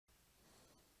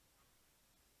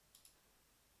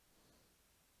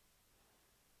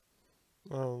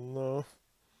Oh no.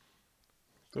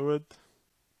 Do it.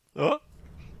 Oh!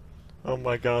 Oh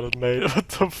my god, it made it. What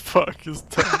the fuck is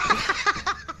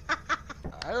that?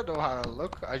 I don't know how to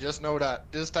look. I just know that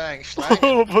this thing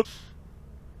slanging. What?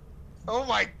 Oh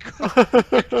my god,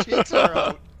 your cheeks are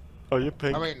out. Oh, you're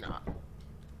pink. I mean,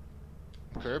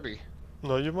 Kirby.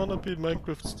 No, you wanna be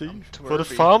Minecraft Steve? For the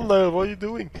Twirby. thumbnail, what are you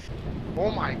doing? Oh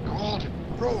my god,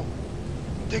 bro.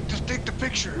 Take the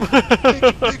picture. Take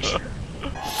the picture.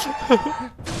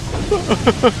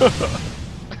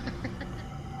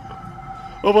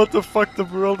 Oh, what the fuck? The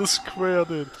world is square,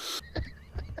 dude.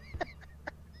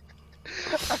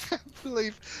 I can't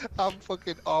believe I'm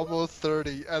fucking almost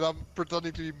 30 and I'm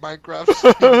pretending to be Minecraft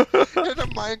Steve in a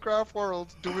Minecraft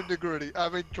world doing the gritty. I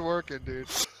mean, twerking, dude.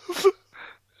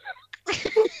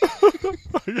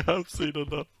 I have seen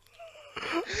enough.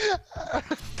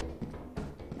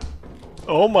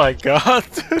 Oh my god,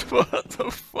 dude, what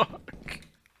the fuck?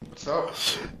 What's up?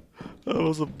 That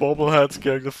was a bobblehead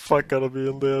scaring the fuck out of me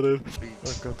in there, dude.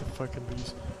 I got the fucking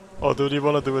bees. Oh, dude, you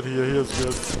wanna do it here? Here's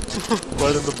good.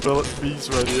 Right in the bees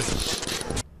right here.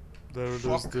 There it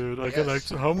is, dude. I can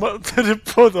actually. How much did you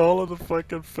put all of the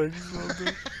fucking things on,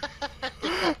 dude?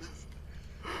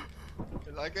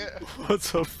 You like it? What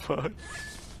the fuck?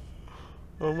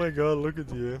 Oh my god, look at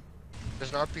you.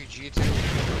 There's an RPG too.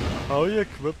 How you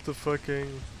equip the fucking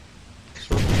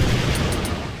shotgun?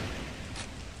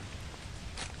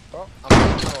 Oh,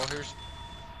 here's.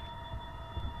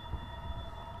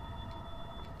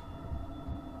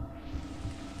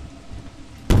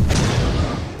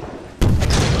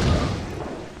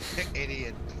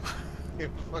 Idiot. You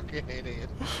fucking idiot.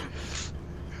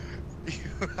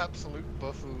 You absolute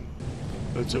buffoon.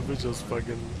 That should be just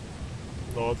fucking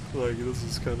not like this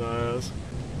is kinda ass.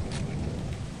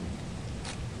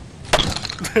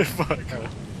 Fuck.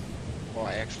 Well,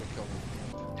 I actually killed him.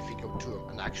 If you go to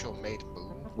an actual mate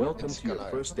moon, Welcome it's to your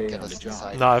gonna first day get on the us job.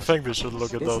 inside. Nah, I think we should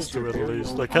look at This those is your two at very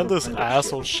least. own Like, can this kind of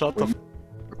asshole ship. shut the f.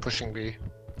 We're pushing B.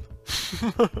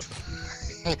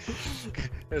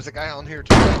 There's a guy on here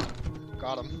too.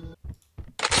 Got him.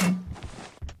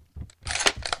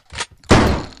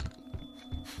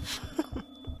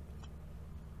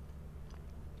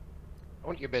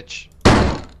 Don't you bitch.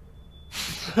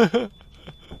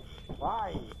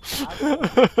 Why?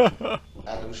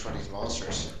 Bad news for these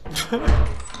monsters.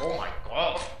 Oh my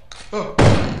god. Oh.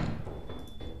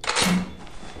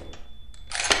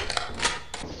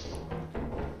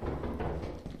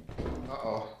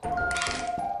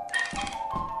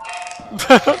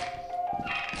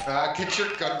 Get your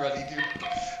gun ready, dude.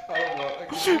 I don't know.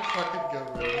 Get your fucking gun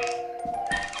ready.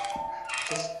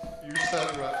 Just, you said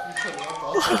it right. You said it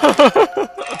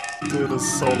right. Dude, it's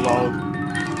so loud.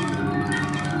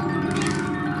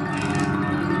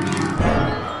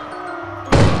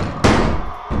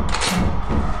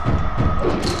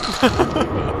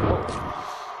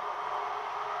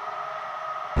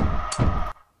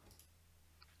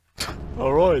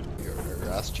 Alright. Your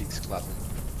ass cheeks clapping.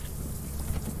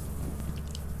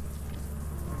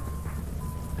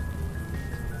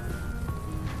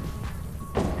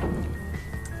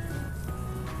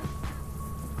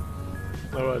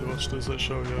 Alright, watch this, I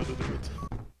show you how to do it.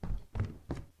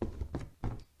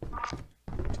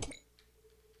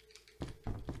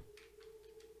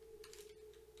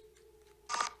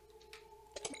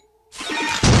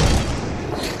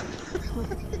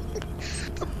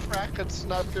 The bracken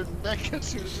snapped your neck as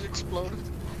soon as it exploded.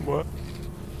 What?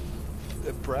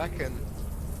 The bracken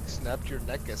snapped your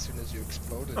neck as soon as you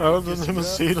exploded. I Did you didn't even that?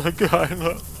 see the guy,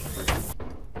 no.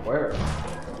 Where?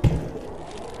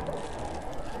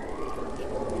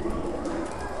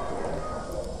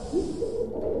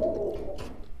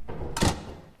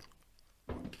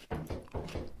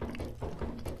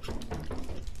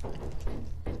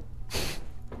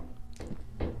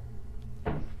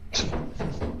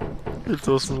 It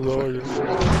doesn't know you. Oh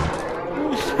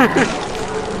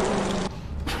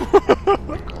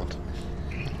my god.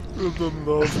 You didn't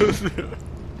know this, yeah.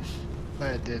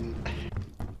 I didn't.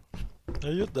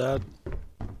 Are you dead?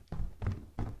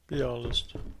 Be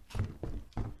honest.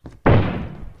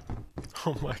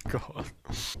 Oh my god.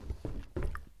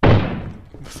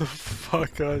 What the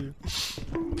fuck are you?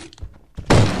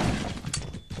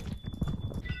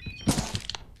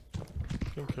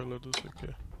 Okay, let us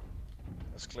okay.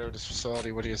 Let's clear this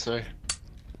facility, what do you say?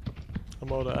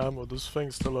 I'm out of ammo. This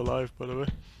thing's still alive, by the way.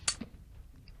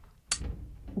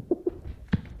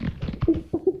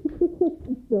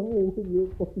 No, you're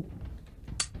fucking.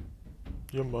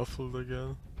 You're muffled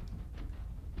again.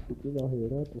 Did you not hear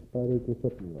that? The spider just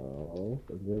said no.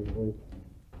 And your voice.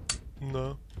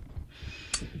 No.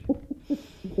 He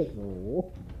said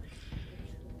no.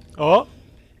 Oh!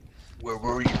 Where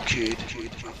were you, kid?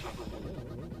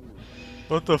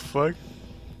 What the fuck?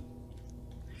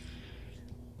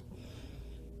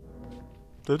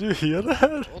 Did you hear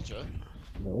that? Told ya.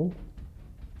 No?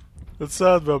 It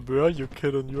said, where were you,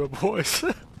 kid, in your voice?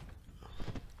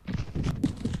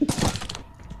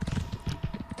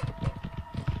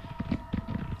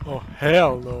 Oh,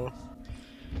 hell no.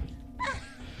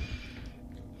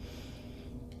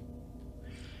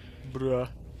 Bruh.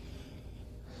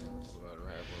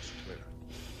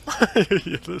 You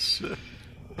hear this shit?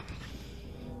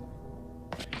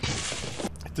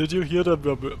 Did you hear that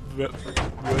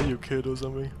where you, kid, or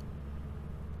something?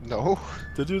 No.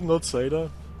 Did you not say that?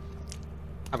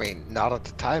 I mean, not at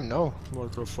the time, no.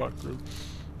 What the fuck, dude?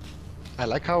 I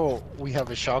like how we have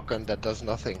a shotgun that does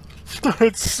nothing.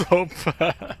 It's so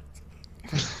bad.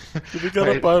 Did you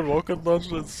gotta Wait. buy a rocket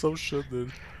launcher? It's so shit,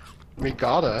 dude. We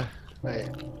gotta. Wait,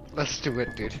 let's do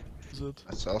it, dude. Is it?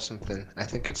 I saw something. I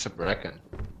think it's a Bracken.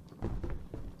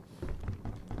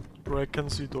 Bracken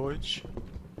Sie Deutsch?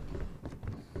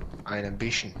 Ein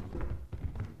Ambition.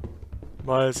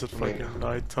 Why is it Wait. fucking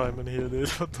nighttime in here, dude?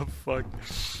 What the fuck?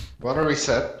 What are we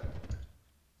set?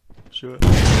 Sure.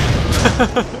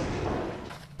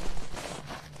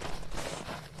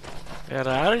 Where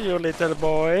are you, little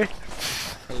boy?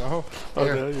 Hello? Oh,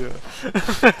 Here. there you are.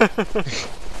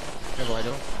 Yeah, why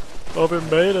don't? Oh, we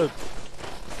made it.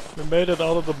 We made it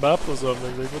out of the map or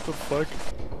something. Like, what the fuck?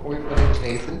 Wait, my name's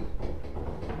Nathan.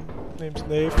 Name's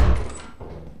Nathan.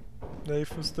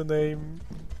 Nathan's the name.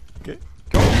 Okay.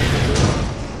 Go.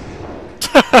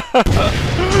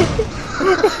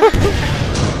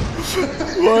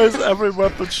 Why is every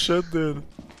weapon shit, dude?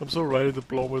 I'm so ready to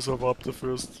blow myself up the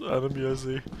first enemy I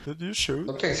see. Did you shoot?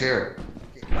 Something's here.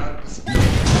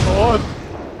 Oh!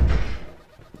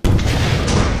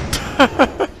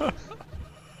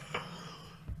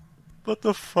 What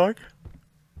the fuck?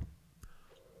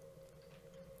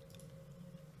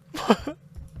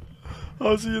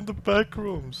 How's he in the back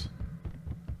rooms?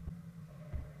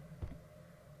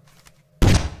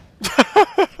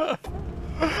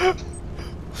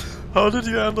 How did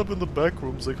you end up in the back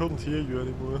rooms? I couldn't hear you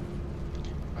anymore.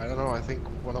 I don't know, I think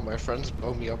one of my friends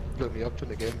blew me up in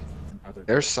the game.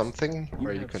 There's something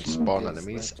where you can spawn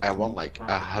enemies. I want like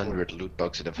 100 loot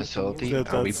boxes in the facility, Yeah,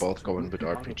 and we that's- both go in with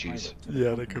RPGs.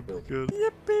 Yeah, that could be good.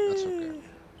 That's okay.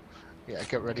 Yeah,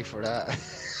 get ready for that.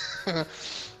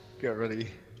 Get ready.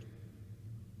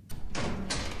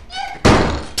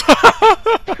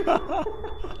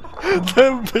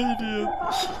 Damn idiot!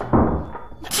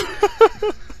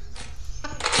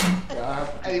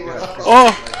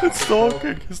 Oh! It's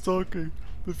talking! He's talking!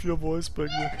 With your voice back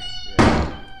there.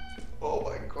 Oh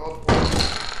my god.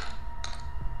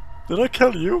 Did I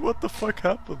kill you? What the fuck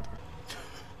happened?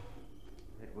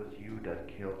 It was you that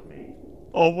killed me.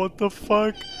 Oh, what the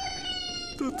fuck?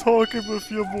 They're talking with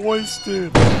your voice,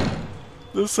 dude.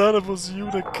 They said it was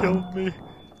you that killed me.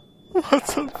 What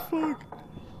the fuck?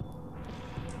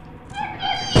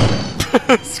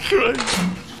 That's crazy.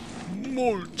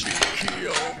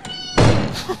 Multi-kill.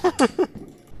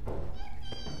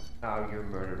 Now you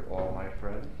murdered all my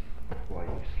friends. Why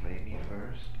you slay me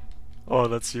first? Oh,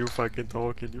 that's you fucking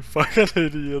talking, you fucking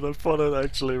idiot. I thought I'd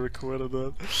actually recorded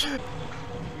that.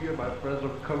 You and my friends are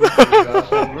coming to the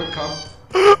asshole. Look, come.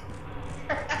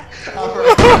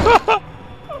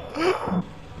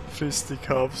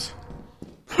 Fisticuffs.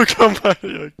 Look how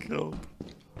many I killed.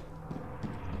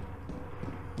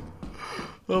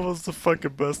 That was the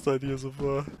fucking best idea so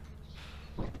far.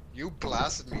 You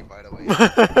blasted me, by the way.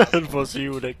 It was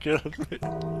you that killed me.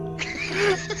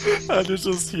 And you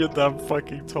just hear them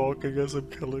fucking talking as I'm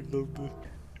killing them. Dude.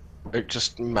 It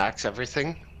just max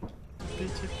everything.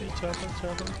 BTP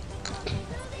channel.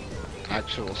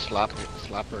 Actual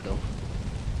slapper though.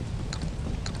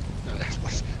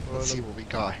 Let's see what we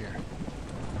got here.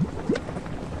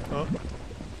 Oh.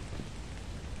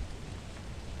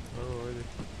 Alrighty.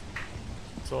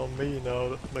 It's on me now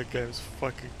that my game's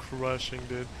fucking crashing,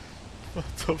 dude. What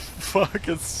the fuck?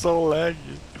 It's so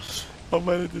laggy. How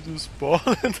many did you spawn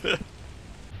in there?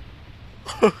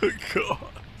 Oh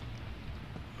god.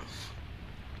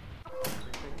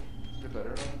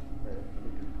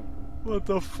 What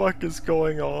the fuck is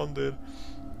going on, dude?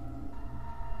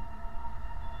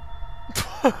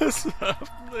 What is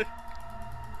happening?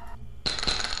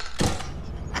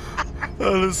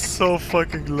 That is so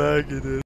fucking laggy, dude.